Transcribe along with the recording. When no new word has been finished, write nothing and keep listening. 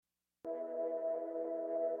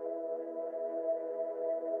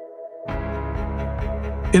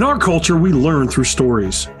In our culture, we learn through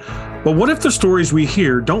stories. But what if the stories we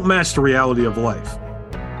hear don't match the reality of life?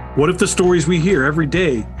 What if the stories we hear every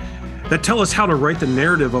day that tell us how to write the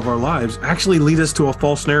narrative of our lives actually lead us to a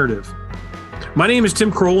false narrative? My name is Tim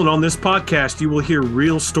Kroll, and on this podcast, you will hear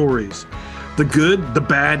real stories. The good, the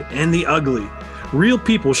bad, and the ugly. Real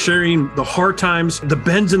people sharing the hard times, the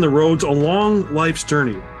bends in the roads along life's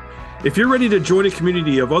journey. If you're ready to join a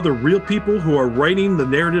community of other real people who are writing the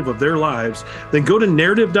narrative of their lives, then go to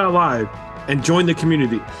narrative.live and join the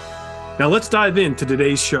community. Now let's dive into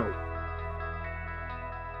today's show.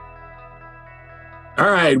 All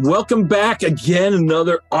right, welcome back again.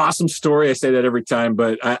 Another awesome story. I say that every time,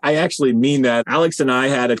 but I actually mean that. Alex and I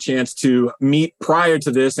had a chance to meet prior to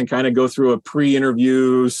this and kind of go through a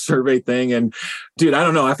pre-interview survey thing. And dude, I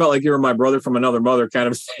don't know. I felt like you were my brother from another mother kind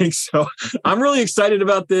of thing. So I'm really excited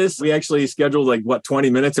about this. We actually scheduled 20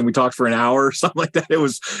 minutes and we talked for an hour or something like that. It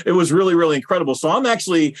was really, really incredible. So I'm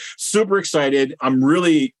actually super excited. I'm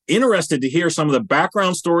really interested to hear some of the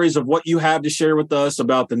background stories of what you have to share with us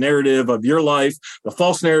about the narrative of your life, the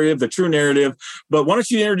false narrative, the true narrative. But why don't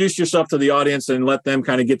you introduce yourself to the audience and let them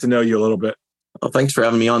kind of get to know you a little bit? Well, thanks for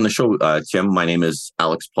having me on the show, Tim. My name is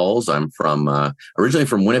Alex Pauls. I'm originally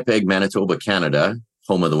from Winnipeg, Manitoba, Canada,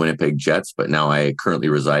 home of the Winnipeg Jets, but now I currently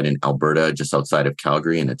reside in Alberta, just outside of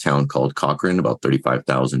Calgary, in a town called Cochrane, about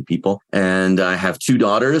 35,000 people. And I have two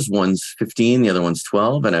daughters. One's 15, the other one's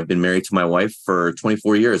 12, and I've been married to my wife for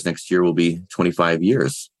 24 years. Next year will be 25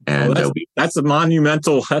 years. And that's a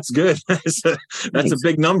monumental. That's good. That's a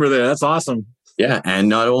big number there. That's awesome. Yeah, and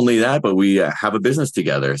not only that, but we have a business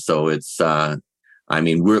together. So it's,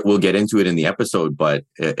 we'll get into it in the episode, but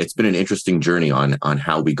it's been an interesting journey on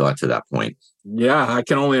how we got to that point. Yeah, I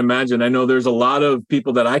can only imagine. I know there's a lot of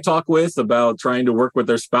people that I talk with about trying to work with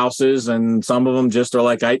their spouses, and some of them just are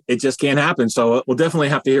like, it just can't happen. So we'll definitely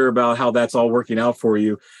have to hear about how that's all working out for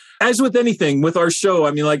you. As with anything with our show,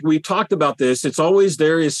 we talked about this, it's always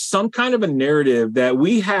there is some kind of a narrative that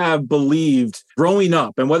we have believed growing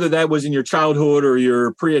up, and whether that was in your childhood or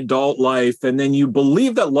your pre-adult life, and then you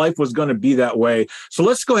believe that life was going to be that way. So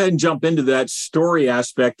let's go ahead and jump into that story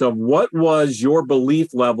aspect of what was your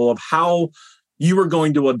belief level of how you were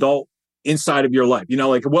going to adult inside of your life.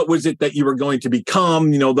 What was it that you were going to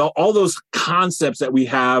become? All those concepts that we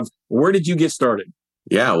have. Where did you get started?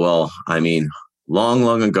 Yeah, well,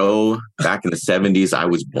 long ago, back in the 70s, I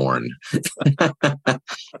was born.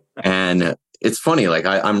 And it's funny,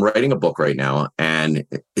 I'm writing a book right now, and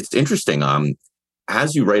it's interesting.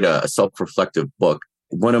 As you write a self-reflective book,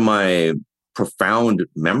 one of my profound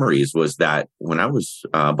memories was that when I was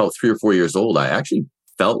about 3 or 4 years old, I actually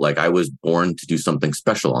felt like I was born to do something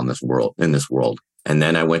special in this world. And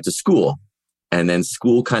then I went to school, and then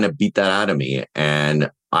school kind of beat that out of me.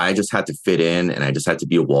 And I just had to fit in, and I just had to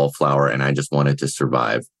be a wallflower, and I just wanted to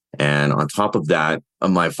survive. And on top of that,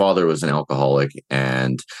 my father was an alcoholic,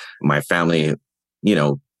 and my family,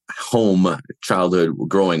 childhood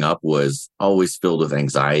growing up was always filled with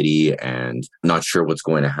anxiety and not sure what's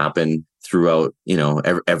going to happen throughout,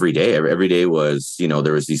 every day. Every day was,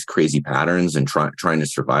 there was these crazy patterns, and trying to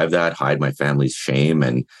survive that, hide my family's shame.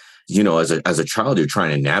 And, as a child, you're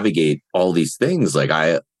trying to navigate all these things.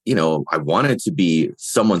 I wanted to be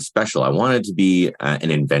someone special. I wanted to be an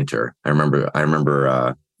inventor. I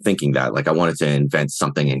remember thinking that, I wanted to invent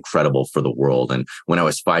something incredible for the world. And when I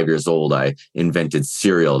was 5 years old, I invented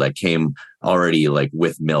cereal that came already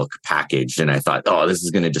with milk packaged. And I thought, oh, this is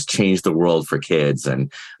going to just change the world for kids.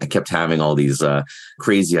 And I kept having all these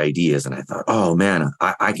crazy ideas. And I thought, oh man,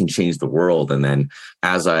 I can change the world. And then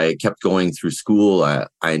as I kept going through school,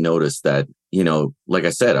 I noticed that, like I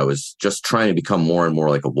said, I was just trying to become more and more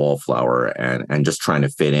like a wallflower, and just trying to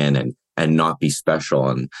fit in and not be special.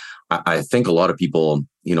 And I think a lot of people,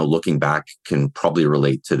 looking back, can probably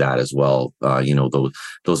relate to that as well.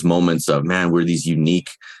 Those moments of, man, we're these unique,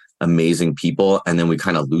 amazing people, and then we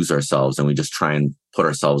kind of lose ourselves, and we just try and put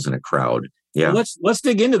ourselves in a crowd. Yeah. Well, let's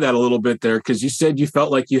dig into that a little bit there, because you said you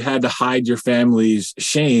felt like you had to hide your family's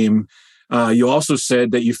shame. You also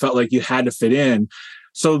said that you felt like you had to fit in.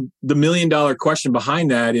 So the $1 million question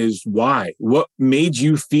behind that is why? What made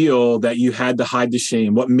you feel that you had to hide the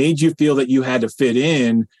shame? What made you feel that you had to fit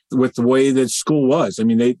in with the way that school was?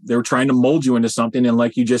 They were trying to mold you into something. And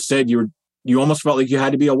like you just said, you almost felt like you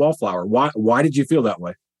had to be a wallflower. Why did you feel that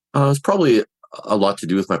way? It's probably a lot to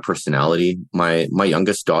do with my personality. My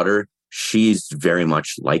youngest daughter, she's very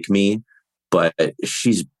much like me, but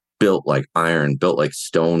she's built like iron, built like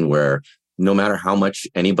stone, where no matter how much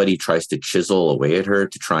anybody tries to chisel away at her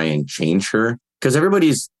to try and change her, because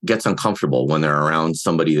everybody gets uncomfortable when they're around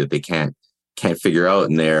somebody that they can't can't figure out,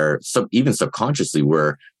 and even subconsciously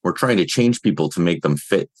we're trying to change people to make them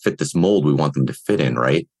fit this mold we want them to fit in,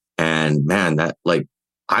 right? And man, that like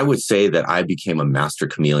I would say that I became a master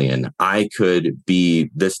chameleon. I could be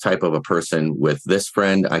this type of a person with this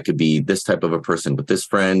friend. I could be this type of a person with this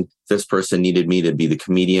friend. This person needed me to be the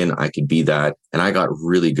comedian. I could be that. And I got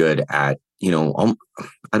really good at, I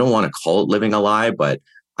don't want to call it living a lie, but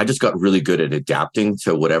I just got really good at adapting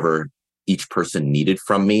to whatever each person needed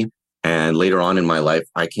from me. And later on in my life,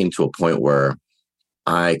 I came to a point where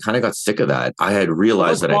I kind of got sick of that. I had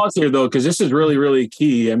realized Let's pause here though, because this is really, really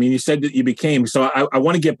key. I mean, you said that you became, so I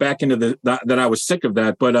want to get back into that I was sick of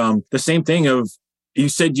that, but the same thing of, you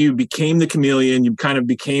said you became the chameleon, you kind of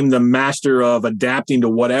became the master of adapting to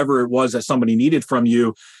whatever it was that somebody needed from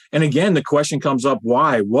you. And again, the question comes up,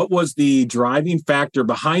 why? What was the driving factor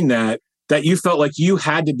behind that you felt like you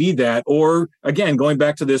had to be that? Or again, going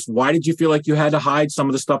back to this, why did you feel like you had to hide some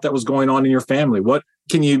of the stuff that was going on in your family? What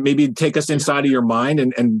can you maybe take us inside of your mind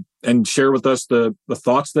and share with us the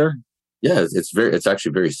thoughts there? Yeah, it's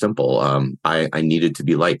actually very simple. I needed to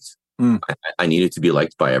be liked. I needed to be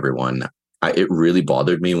liked by everyone. It really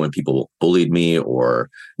bothered me when people bullied me or,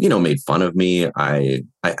 made fun of me.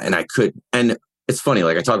 And it's funny,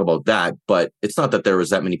 like I talk about that, but it's not that there was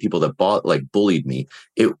that many people that bullied me.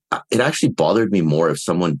 It actually bothered me more if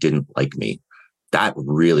someone didn't like me. That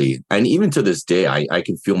really, and even to this day, I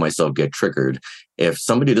can feel myself get triggered. If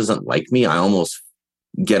somebody doesn't like me, I almost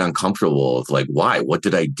get uncomfortable with like, why? What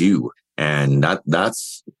did I do? And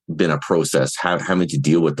that's been a process, having to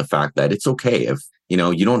deal with the fact that it's okay if,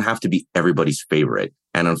 you don't have to be everybody's favorite.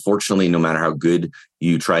 And unfortunately, no matter how good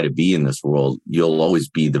you try to be in this world, you'll always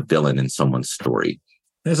be the villain in someone's story.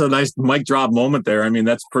 There's a nice mic drop moment there. I mean,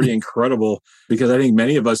 that's pretty incredible because I think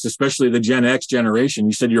many of us, especially the Gen X generation,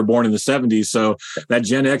 you said you were born in the 70s. So that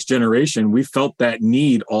Gen X generation, we felt that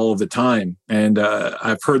need all of the time. And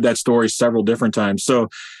I've heard that story several different times. So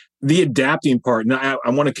the adapting part, and I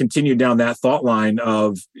want to continue down that thought line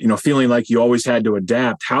of, feeling like you always had to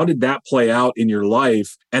adapt. How did that play out in your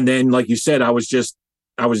life? And then, like you said, I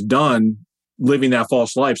was done living that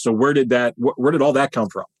false life. So where did all that come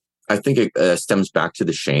from? I think it stems back to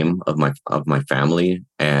the shame of my family,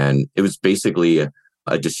 and it was basically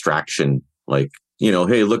a distraction. Like,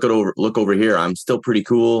 hey, look over here. I'm still pretty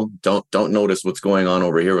cool. Don't notice what's going on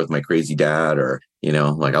over here with my crazy dad, or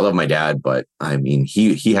like I love my dad, but I mean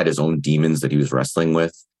he had his own demons that he was wrestling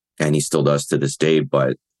with, and he still does to this day.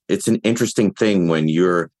 But it's an interesting thing when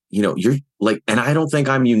you're like, and I don't think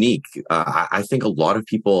I'm unique. I think a lot of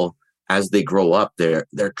people, as they grow up, they're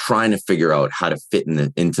trying to figure out how to fit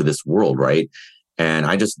into this world, right? And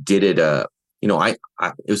I just did it. It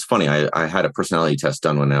was funny. I had a personality test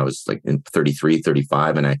done when I was like in 33,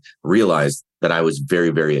 35, and I realized that I was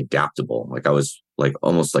very, very adaptable. Like I was like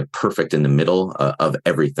almost like perfect in the middle of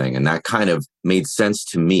everything. And that kind of made sense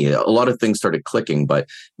to me. A lot of things started clicking, but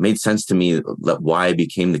made sense to me that why I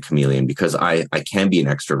became the chameleon, because I can be an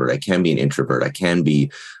extrovert. I can be an introvert. I can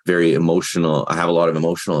be very emotional. I have a lot of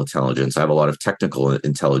emotional intelligence. I have a lot of technical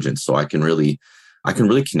intelligence. So I can really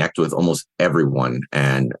connect with almost everyone.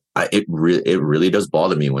 And it really does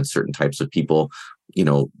bother me when certain types of people,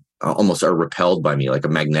 almost are repelled by me, like a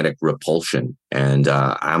magnetic repulsion. And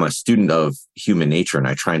I'm a student of human nature, and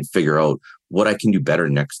I try and figure out what I can do better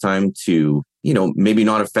next time to, maybe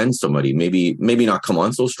not offend somebody, maybe not come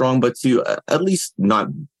on so strong, but to at least not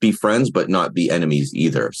be friends, but not be enemies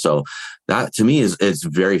either. So that to me is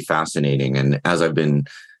very fascinating. And as I've been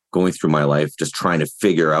going through my life, just trying to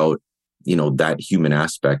figure out, that human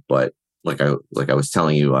aspect. But like I was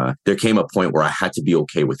telling you, there came a point where I had to be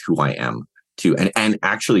okay with who I am too, and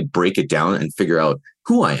actually break it down and figure out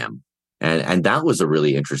who I am. And that was a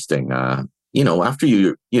really interesting, after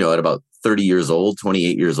at about 30 years old,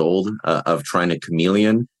 28 years old, of trying to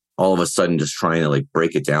chameleon, all of a sudden just trying to like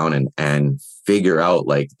break it down and figure out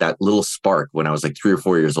like that little spark when I was like 3 or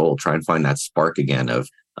 4 years old, try and find that spark again of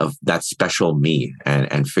that special me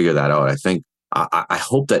and figure that out. I think I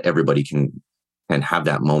hope that everybody can have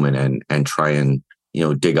that moment and try and,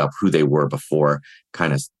 dig up who they were before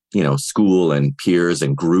kind of, school and peers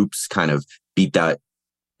and groups kind of beat that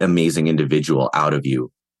amazing individual out of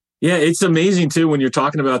you. Yeah, it's amazing too when you're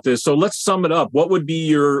talking about this. So let's sum it up. What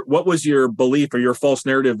was your belief or your false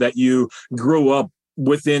narrative that you grew up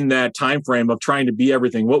within that time frame of trying to be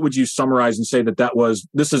everything? What would you summarize and say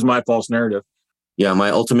this is my false narrative? Yeah, my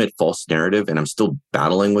ultimate false narrative, and I'm still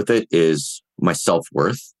battling with it, is my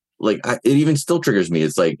self-worth. Like it even still triggers me.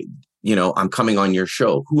 It's like, I'm coming on your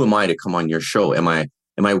show. Who am I to come on your show? Am I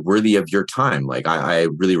worthy of your time? Like I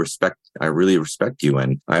really respect you,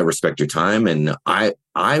 and I respect your time. And I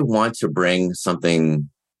want to bring something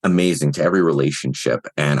amazing to every relationship.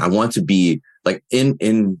 And I want to be like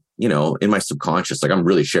in my subconscious, like I'm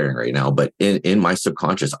really sharing right now, but in my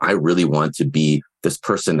subconscious, I really want to be this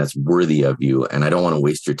person that's worthy of you. And I don't want to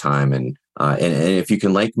waste your time. And if you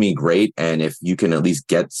can like me, great. And if you can at least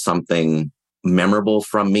get something memorable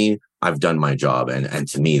from me, I've done my job. And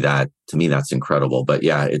to me, that's incredible. But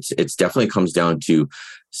yeah, it's definitely comes down to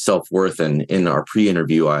self-worth. And in our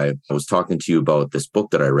pre-interview, I was talking to you about this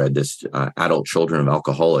book that I read, this Adult Children of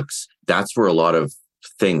Alcoholics. That's where a lot of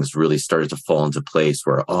things really started to fall into place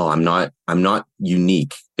where, I'm not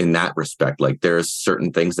unique in that respect. Like there's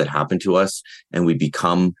certain things that happen to us and we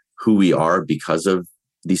become who we are because of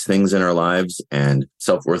these things in our lives, and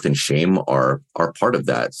self-worth and shame are part of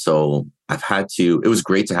that. So it was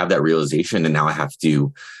great to have that realization, and now I have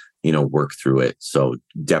to, work through it. So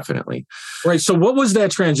definitely. Right. So what was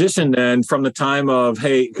that transition then from the time of,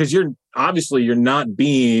 hey, because you're not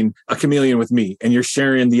being a chameleon with me, and you're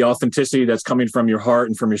sharing the authenticity that's coming from your heart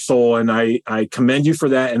and from your soul. And I commend you for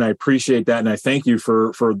that. And I appreciate that. And I thank you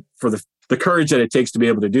for the courage that it takes to be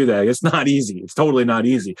able to do that. It's not easy. It's totally not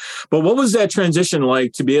easy. But what was that transition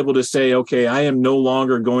like to be able to say, okay, I am no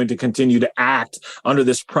longer going to continue to act under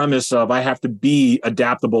this premise of I have to be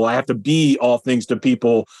adaptable, I have to be all things to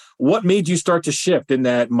people. What made you start to shift in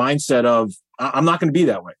that mindset of I'm not going to be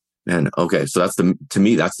that way? And okay, so to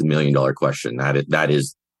me, that's the $1 million question. That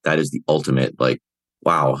is the ultimate, like,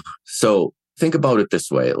 wow. So think about it this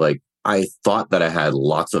way. Like I thought that I had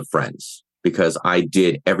lots of friends, because I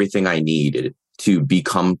did everything I needed to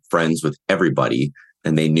become friends with everybody.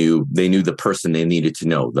 And they knew the person they needed to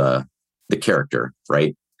know, the character,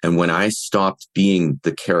 right? And when I stopped being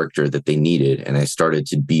the character that they needed, and I started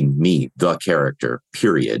to be me, the character,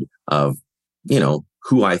 period, of,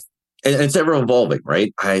 who and it's ever evolving,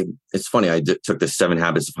 right? It's funny. I took the 7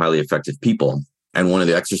 Habits of Highly Effective People. And one of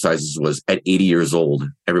the exercises was at 80 years old,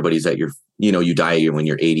 everybody's at your, you die when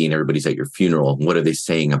you're 80 and everybody's at your funeral. What are they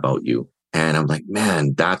saying about you? And I'm like,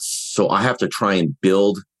 man, so I have to try and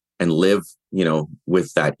build and live,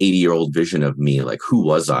 with that 80-year-old vision of me. Like, who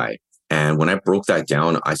was I? And when I broke that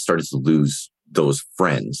down, I started to lose those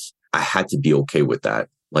friends. I had to be okay with that.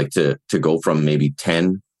 Like to go from maybe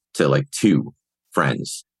 10 to like 2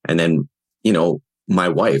 friends. And then, my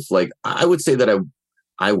wife, like I would say that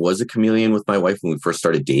I was a chameleon with my wife when we first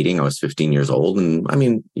started dating. I was 15 years old. And I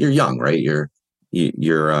mean, you're young, right? You're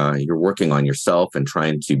working on yourself and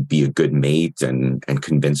trying to be a good mate and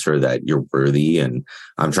convince her that you're worthy. And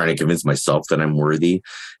I'm trying to convince myself that I'm worthy.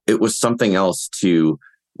 It was something else to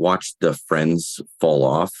watch the friends fall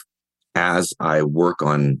off as I work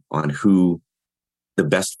on who the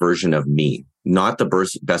best version of me, not the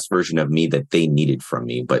best version of me that they needed from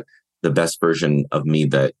me, but the best version of me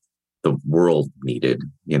that the world needed,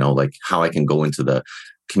 like how I can go into the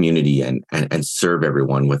community and serve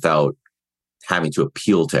everyone without having to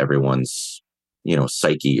appeal to everyone's,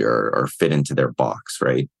 psyche or fit into their box,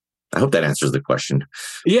 right? I hope that answers the question.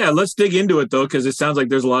 Yeah, let's dig into it though, because it sounds like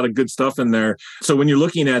there's a lot of good stuff in there. So when you're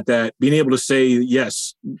looking at that, being able to say,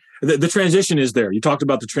 yes, the transition is there. You talked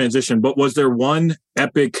about the transition, but was there one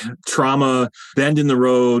epic trauma, bend in the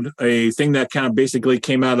road, a thing that kind of basically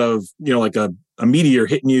came out of, like a meteor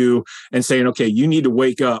hitting you and saying, okay, you need to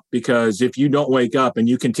wake up, because if you don't wake up and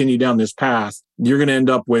you continue down this path, you're going to end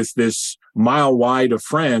up with this mile wide of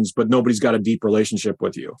friends, but nobody's got a deep relationship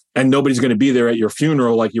with you. And nobody's going to be there at your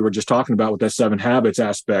funeral, like you were just talking about with that 7 habits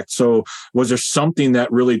aspect. So was there something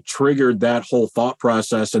that really triggered that whole thought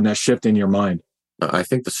process and that shift in your mind? I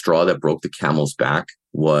think the straw that broke the camel's back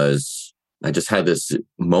was I just had this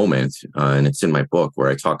moment, and it's in my book, where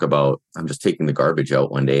I talk about I'm just taking the garbage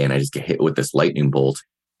out one day and I just get hit with this lightning bolt.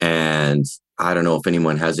 And I don't know if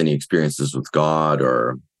anyone has any experiences with God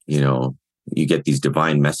or, you get these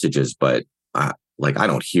divine messages, but I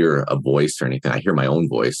don't hear a voice or anything. I hear my own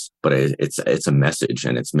voice, but it's a message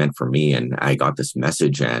and it's meant for me. And I got this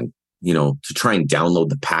message, and, to try and download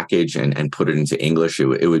the package and put it into English,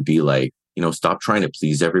 it would be like, stop trying to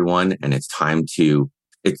please everyone. And it's time to,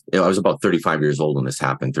 I was about 35 years old when this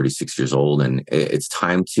happened, 36 years old. And it's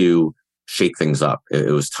time to shake things up.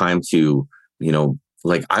 It was time to,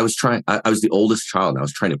 I was the oldest child, and I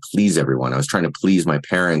was trying to please everyone. I was trying to please my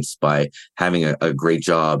parents by having a great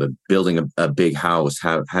job, building a big house,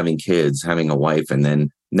 having kids, having a wife. And then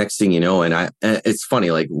next thing you know, and it's funny,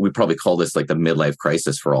 like we probably call this like the midlife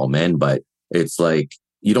crisis for all men, but it's like,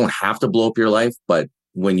 you don't have to blow up your life, but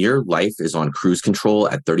when your life is on cruise control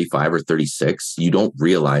at 35 or 36, you don't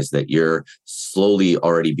realize that you're slowly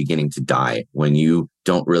already beginning to die when your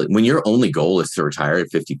only goal is to retire at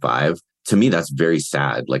 55. to me, that's very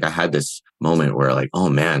sad. Like I had this moment where like, oh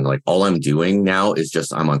man, like all I'm doing now is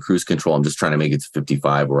just I'm on cruise control. I'm just trying to make it to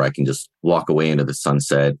 55 where I can just walk away into the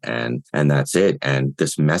sunset and that's it. And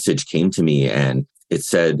this message came to me and it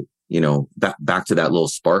said, back to that little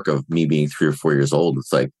spark of me being 3 or 4 years old.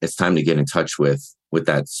 It's like, it's time to get in touch with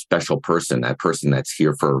that special person, that person that's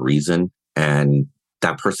here for a reason. And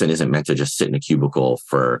that person isn't meant to just sit in a cubicle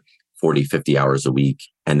for 40, 50 hours a week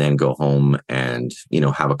and then go home and,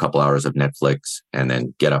 have a couple hours of Netflix and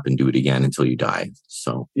then get up and do it again until you die.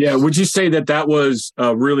 So, yeah. Would you say that was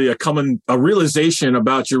really a realization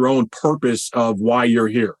about your own purpose of why you're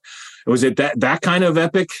here? Was it that kind of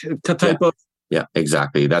epic type of? Yeah,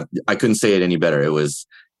 exactly. That I couldn't say it any better. It was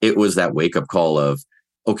that wake up call of,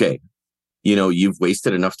 okay, you've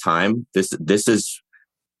wasted enough time. This is,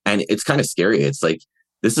 and it's kind of scary. It's like,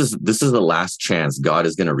 this is the last chance God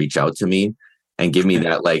is going to reach out to me and give me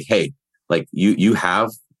that, like, hey, like you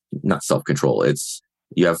have not self-control. It's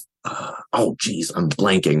you have, oh geez, I'm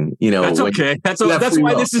blanking, That's okay. That's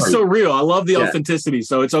why this is so real. I love the authenticity.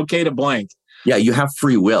 So it's okay to blank. Yeah. You have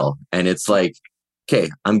free will. And it's like, okay,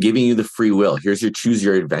 I'm giving you the free will. Here's choose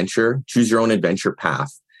your own adventure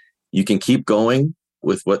path. You can keep going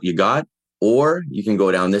with what you got, or you can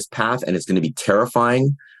go down this path and it's going to be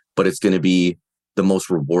terrifying, but it's going to be the most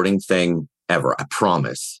rewarding thing ever. I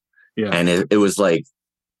promise. Yeah. And it was like,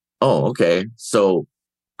 oh, okay. So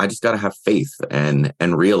I just got to have faith and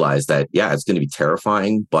realize that, yeah, it's going to be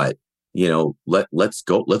terrifying, but let's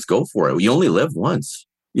go for it. We only live once.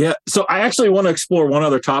 Yeah. So I actually want to explore one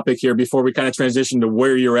other topic here before we kind of transition to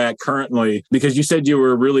where you're at currently, because you said you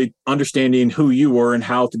were really understanding who you were and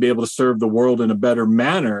how to be able to serve the world in a better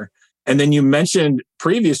manner. And then you mentioned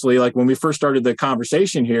previously, like when we first started the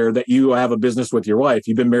conversation here, that you have a business with your wife.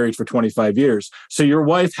 You've been married for 25 years. So your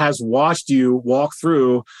wife has watched you walk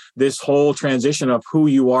through this whole transition of who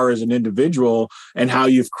you are as an individual and how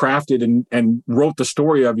you've crafted and wrote the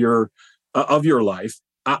story of your life.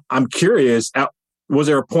 I'm curious, was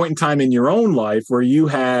there a point in time in your own life where you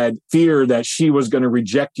had fear that she was going to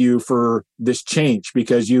reject you for this change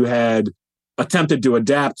because you had attempted to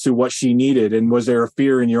adapt to what she needed? And was there a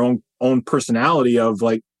fear in your own personality of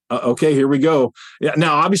like, okay, here we go? Yeah.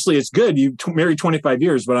 Now, obviously it's good. You married 25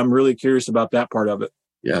 years, but I'm really curious about that part of it.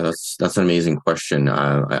 Yeah, that's an amazing question.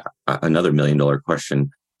 Another $1 million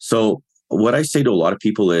question. So what I say to a lot of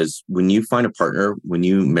people is when you find a partner, when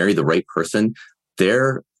you marry the right person,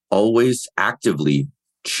 they're always actively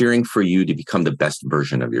cheering for you to become the best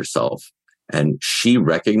version of yourself. And she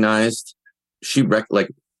recognized, like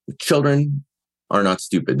children are not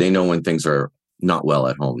stupid. They know when things are not well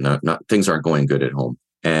at home, not things aren't going good at home.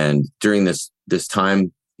 And during this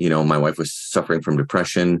time, my wife was suffering from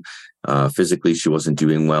depression. Physically, she wasn't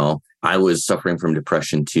doing well. I was suffering from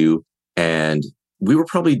depression too. And we were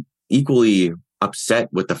probably equally upset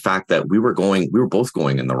with the fact that we were both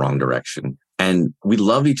going in the wrong direction. And we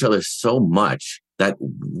love each other so much that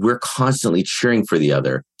we're constantly cheering for the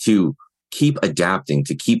other to keep adapting,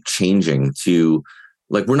 to keep changing, to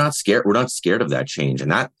like, we're not scared. We're not scared of that change.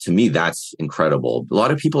 And that, to me, that's incredible. A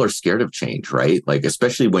lot of people are scared of change, right? Like,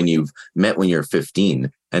 especially when you've met when you're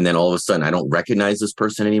 15 and then all of a sudden, I don't recognize this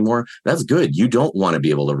person anymore. That's good. You don't want to be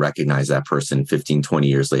able to recognize that person 15, 20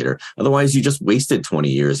 years later. Otherwise, you just wasted 20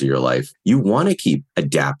 years of your life. You want to keep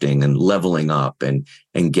adapting and leveling up and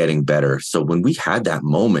getting better. So when we had that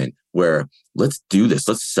moment where let's do this,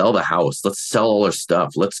 let's sell the house, let's sell all our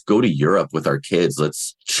stuff, let's go to Europe with our kids,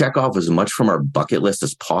 let's check off as much from our bucket list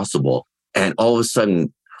as possible. And all of a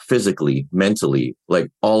sudden, physically, mentally, like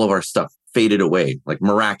all of our stuff faded away, like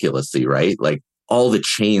miraculously, right? Like all the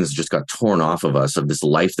chains just got torn off of us of this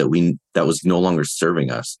life that was no longer serving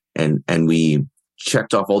us. And we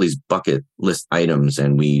checked off all these bucket list items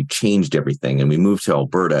and we changed everything and we moved to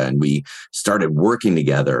Alberta and we started working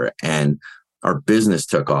together and our business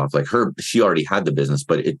took off. Like she already had the business,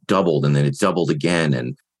 but it doubled and then it doubled again.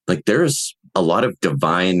 And like, there's a lot of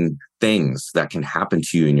divine things that can happen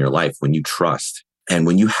to you in your life when you trust. And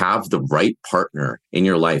when you have the right partner in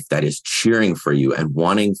your life that is cheering for you and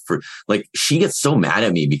wanting for, like, she gets so mad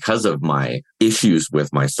at me because of my issues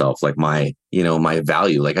with myself, like my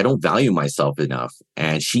value, like I don't value myself enough.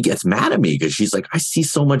 And she gets mad at me because she's like, I see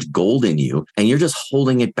so much gold in you and you're just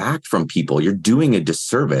holding it back from people. You're doing a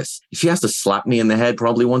disservice. She has to slap me in the head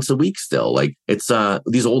probably once a week still. Like it's,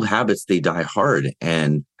 these old habits, they die hard.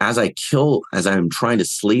 And as I'm trying to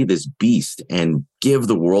slay this beast and give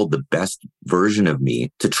the world the best version of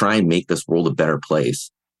me to try and make this world a better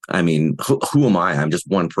place. I mean, who am I? I'm just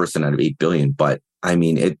one person out of 8 billion, but I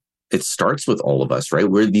mean, it starts with all of us, right?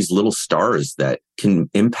 We're these little stars that can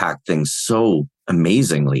impact things so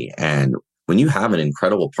amazingly. And when you have an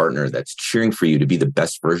incredible partner that's cheering for you to be the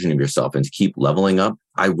best version of yourself and to keep leveling up,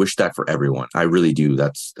 I wish that for everyone. I really do.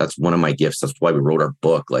 That's one of my gifts. That's why we wrote our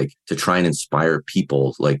book, like to try and inspire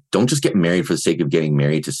people. Like, don't just get married for the sake of getting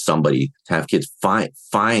married to somebody, to have kids.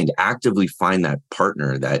 Actively find that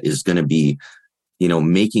partner that is going to be,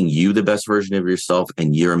 making you the best version of yourself,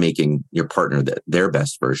 and you're making your partner their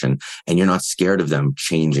best version. And you're not scared of them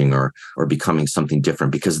changing or becoming something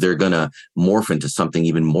different, because they're going to morph into something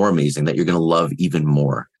even more amazing that you're going to love even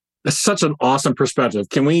more. That's such an awesome perspective.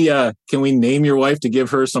 Can we name your wife to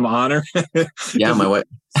give her some honor? Yeah, my wife.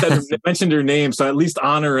 Mentioned her name, so at least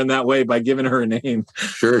honor in that way by giving her a name.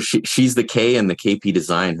 Sure. She's the K in the KP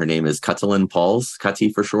design. Her name is Katalin Pauls,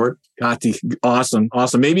 Kati for short. Kati. Awesome.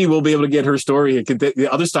 Maybe we'll be able to get her story, the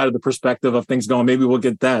other side of the perspective of things going. Maybe we'll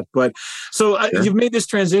get that. But so sure. You've made this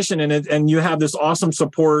transition and you have this awesome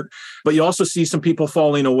support, but you also see some people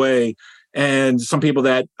falling away. And some people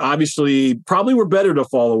that obviously probably were better to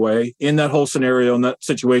fall away in that whole scenario, in that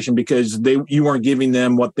situation, because you weren't giving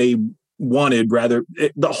them what they wanted. Rather,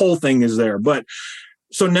 the whole thing is there. But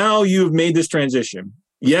so now you've made this transition.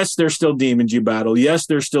 Yes, there's still demons you battle. Yes,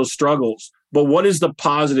 there's still struggles. But what is the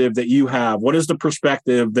positive that you have? What is the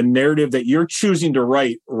perspective, the narrative that you're choosing to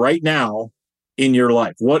write right now in your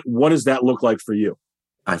life? What does that look like for you?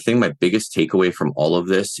 I think my biggest takeaway from all of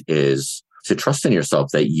this is to trust in yourself,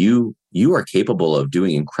 that you are capable of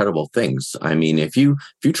doing incredible things. I mean, if you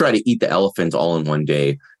try to eat the elephant all in one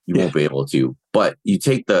day, you won't be able to. But you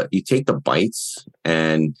take the bites,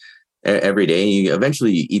 and every day,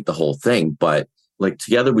 eventually you eat the whole thing. But like,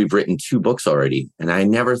 together we've written 2 books already, and I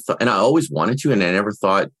never thought, and I always wanted to, and I never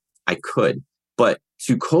thought I could. But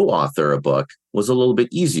to co-author a book was a little bit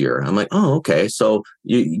easier. I'm like, oh, okay. So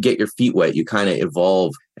you get your feet wet, you kind of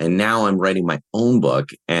evolve. And now I'm writing my own book.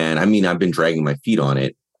 And I mean, I've been dragging my feet on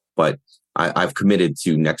it, but I've committed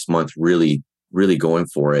to next month really, really going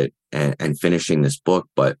for it and finishing this book.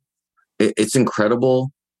 But it's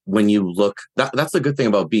incredible when you look, that's the good thing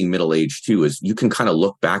about being middle-aged too, is you can kind of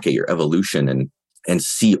look back at your evolution and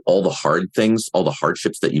see all the hard things, all the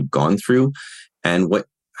hardships that you've gone through, and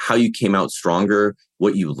how you came out stronger,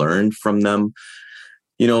 what you learned from them.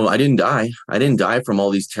 I didn't die. I didn't die from all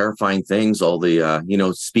these terrifying things, all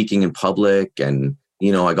the, speaking in public. And,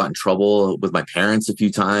 I got in trouble with my parents a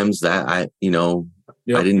few times that I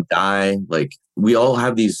didn't die. Like, we all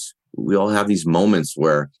have these moments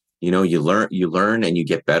where, you learn and you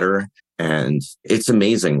get better. And it's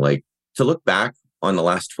amazing. Like, to look back on the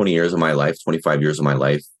last 20 years of my life, 25 years of my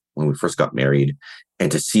life, when we first got married,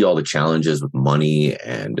 and to see all the challenges with money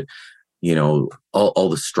and, all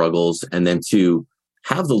the struggles, and then to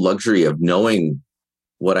have the luxury of knowing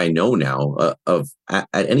what I know now, at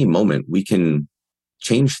any moment we can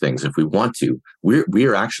change things if we want to. We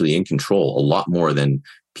are actually in control a lot more than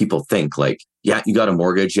people think. Like, yeah, you got a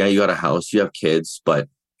mortgage, yeah, you got a house, you have kids, but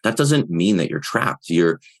that doesn't mean that you're trapped.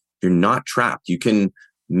 You're not trapped. You can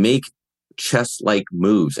make chess-like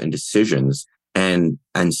moves and decisions and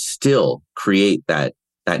still create that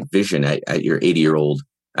vision at your 80-year-old,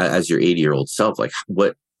 as your 80-year-old self. Like,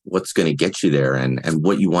 what's going to get you there and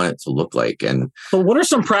what you want it to look like. And so what are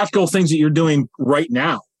some practical things that you're doing right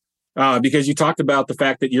now? Because you talked about the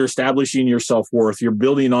fact that you're establishing your self-worth, you're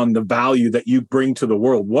building on the value that you bring to the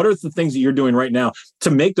world. What are the things that you're doing right now to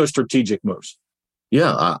make those strategic moves?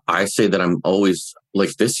 Yeah, I say that I'm always,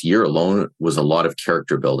 like, this year alone was a lot of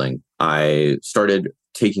character building. I started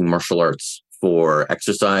taking martial arts for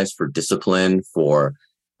exercise, for discipline, for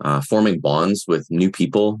forming bonds with new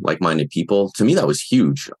people, like-minded people. To me, that was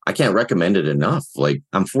huge. I can't recommend it enough. Like,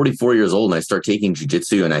 I'm 44 years old and I start taking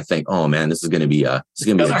jiu-jitsu and I think, oh man, this is going to be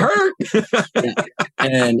hurt.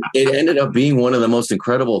 And it ended up being one of the most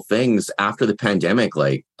incredible things after the pandemic.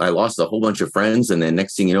 Like, I lost a whole bunch of friends, and then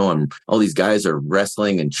next thing you know, all these guys are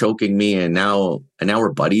wrestling and choking me, and now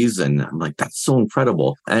we're buddies. And I'm like, that's so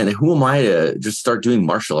incredible. And who am I to just start doing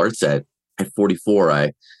martial arts at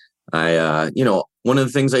 44? I one of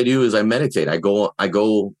the things I do is I meditate. I go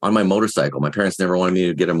on my motorcycle. My parents never wanted me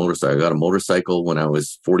to get a motorcycle. I got a motorcycle when I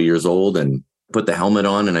was 40 years old and put the helmet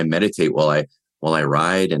on, and I meditate while I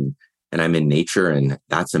ride, and I'm in nature, and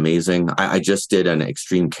that's amazing. I just did an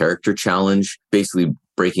extreme character challenge, basically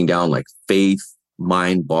breaking down like faith,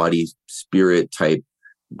 mind, body, spirit type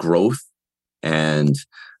growth, and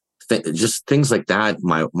just things like that.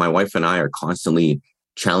 My wife and I are constantly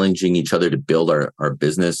challenging each other to build our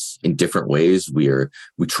business in different ways. We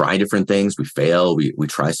try different things, we fail, we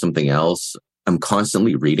try something else. I'm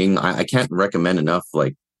constantly reading. I can't recommend enough,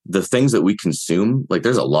 like, the things that we consume, like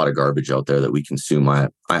there's a lot of garbage out there that we consume. I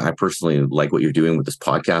personally like what you're doing with this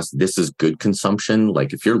podcast. This is good consumption.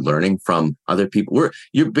 Like if you're learning from other people,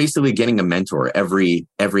 you're basically getting a mentor every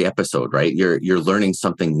episode, right? You're learning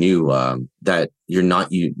something new that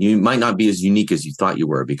you might not be as unique as you thought you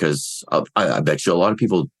were, because I bet you a lot of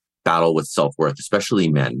people battle with self-worth, especially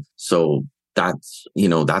men. So that's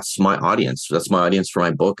my audience. That's my audience for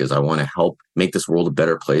my book, is I want to help make this world a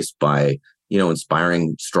better place by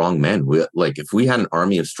inspiring strong men. Like if we had an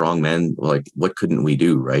army of strong men, like what couldn't we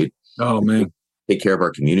do, right? Oh man, take care of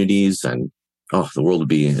our communities, and the world would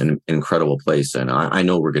be an incredible place. And I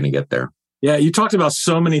know we're going to get there. Yeah, you talked about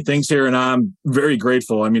so many things here, and I'm very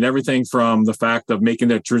grateful. I mean, everything from the fact of making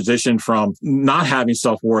the transition from not having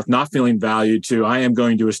self-worth, not feeling valued, to I am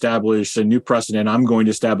going to establish a new precedent. I'm going to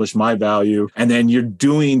establish my value. And then you're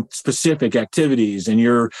doing specific activities, and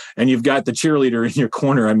you've got the cheerleader in your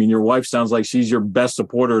corner. I mean, your wife sounds like she's your best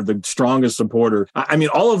supporter, the strongest supporter. I mean,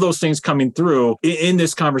 all of those things coming through in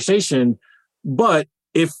this conversation. But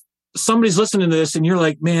if somebody's listening to this and you're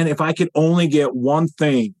like, man, if I could only get one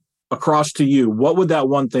thing across to you, what would that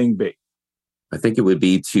one thing be? I think it would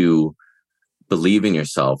be to believe in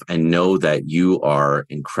yourself and know that you are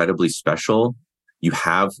incredibly special. You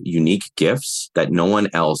have unique gifts that no one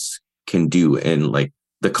else can do. And like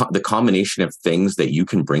the combination of things that you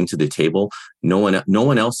can bring to the table, no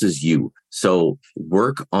one else is you. So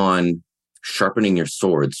work on sharpening your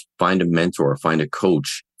swords, find a mentor, find a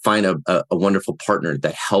coach, find a wonderful partner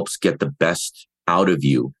that helps get the best out of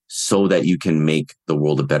you so that you can make the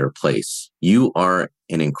world a better place. You are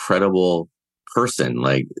an incredible person.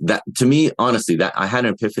 Like that, to me, honestly, that I had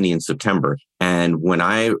an epiphany in September. And when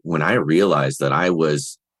I realized that I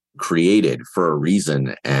was created for a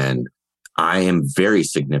reason and I am very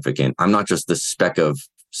significant, I'm not just the speck of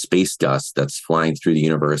space dust that's flying through the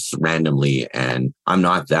universe randomly. And I'm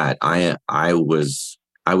not that. I was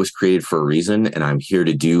created for a reason, and I'm here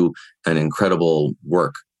to do an incredible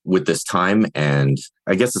work with this time. And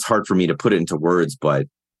I guess it's hard for me to put it into words, but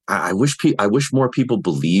I wish more people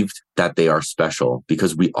believed that they are special,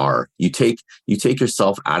 because we are. You take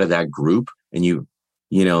yourself out of that group, and you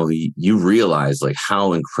realize like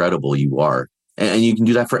how incredible you are. And you can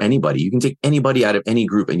do that for anybody. You can take anybody out of any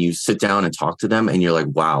group and you sit down and talk to them, and you're like,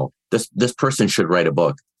 wow, this person should write a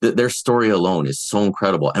book. Their story alone is so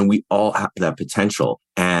incredible. And we all have that potential.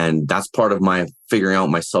 And that's part of my figuring out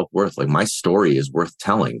my self-worth. Like my story is worth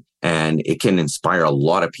telling, and it can inspire a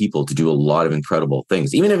lot of people to do a lot of incredible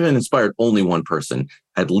things. Even if it inspired only one person,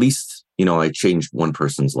 at least, I changed one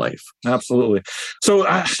person's life. Absolutely. So,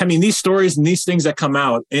 I mean, these stories and these things that come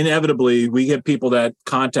out, inevitably, we get people that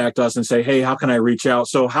contact us and say, hey, how can I reach out?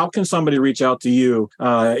 So how can somebody reach out to you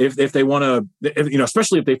if they want to,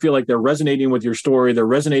 especially if they feel like they're resonating with your story, they're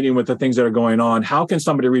resonating with the things that are going on? How can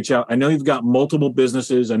somebody reach out? I know you've got multiple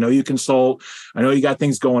businesses. I know you consult. I know you got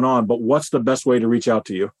things going on, but what's the best way to reach out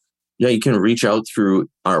to you? Yeah, you can reach out through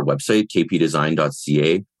our website,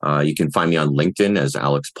 kpdesign.ca. You can find me on LinkedIn as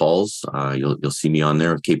Alex Pauls. You'll see me on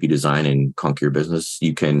there, KP Design and Conquer Your Business.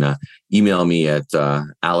 You can email me at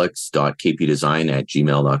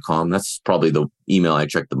alex.kpdesign@gmail.com. That's probably the email I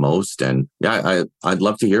check the most. And yeah, I'd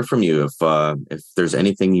love to hear from you. If there's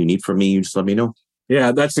anything you need from me, you just let me know.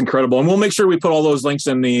 Yeah, that's incredible. And we'll make sure we put all those links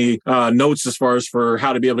in the notes as far as for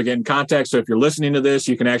how to be able to get in contact. So if you're listening to this,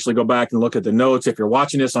 you can actually go back and look at the notes. If you're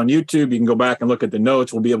watching this on YouTube, you can go back and look at the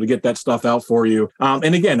notes. We'll be able to get that stuff out for you.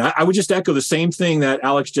 And again, I would just echo the same thing that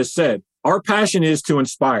Alex just said. Our passion is to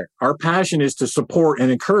inspire. Our passion is to support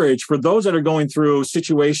and encourage for those that are going through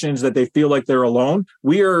situations that they feel like they're alone.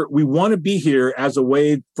 We want to be here as a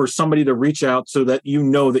way for somebody to reach out so that you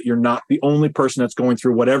know that you're not the only person that's going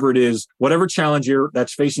through whatever it is, whatever challenge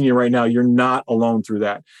that's facing you right now. You're not alone through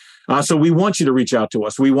that. So we want you to reach out to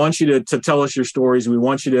us. We want you to tell us your stories. We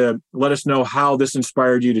want you to let us know how this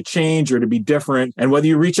inspired you to change or to be different. And whether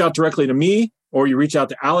you reach out directly to me or you reach out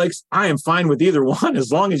to Alex, I am fine with either one as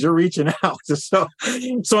long as you're reaching out. So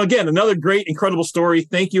again, another great, incredible story.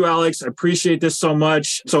 Thank you, Alex. I appreciate this so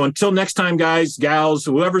much. So until next time, guys, gals,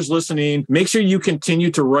 whoever's listening, make sure you continue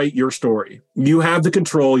to write your story. You have the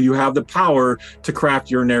control. You have the power to craft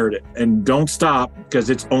your narrative. And don't stop, because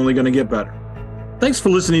it's only going to get better. Thanks for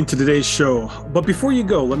listening to today's show. But before you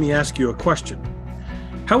go, let me ask you a question.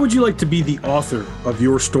 How would you like to be the author of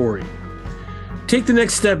your story? Take the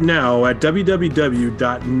next step now at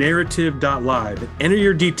www.narrative.live and enter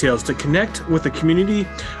your details to connect with a community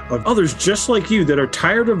of others just like you that are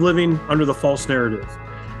tired of living under the false narrative.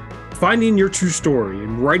 Finding your true story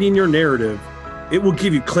and writing your narrative, it will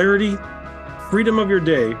give you clarity, freedom of your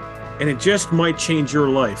day, and it just might change your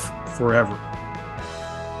life forever.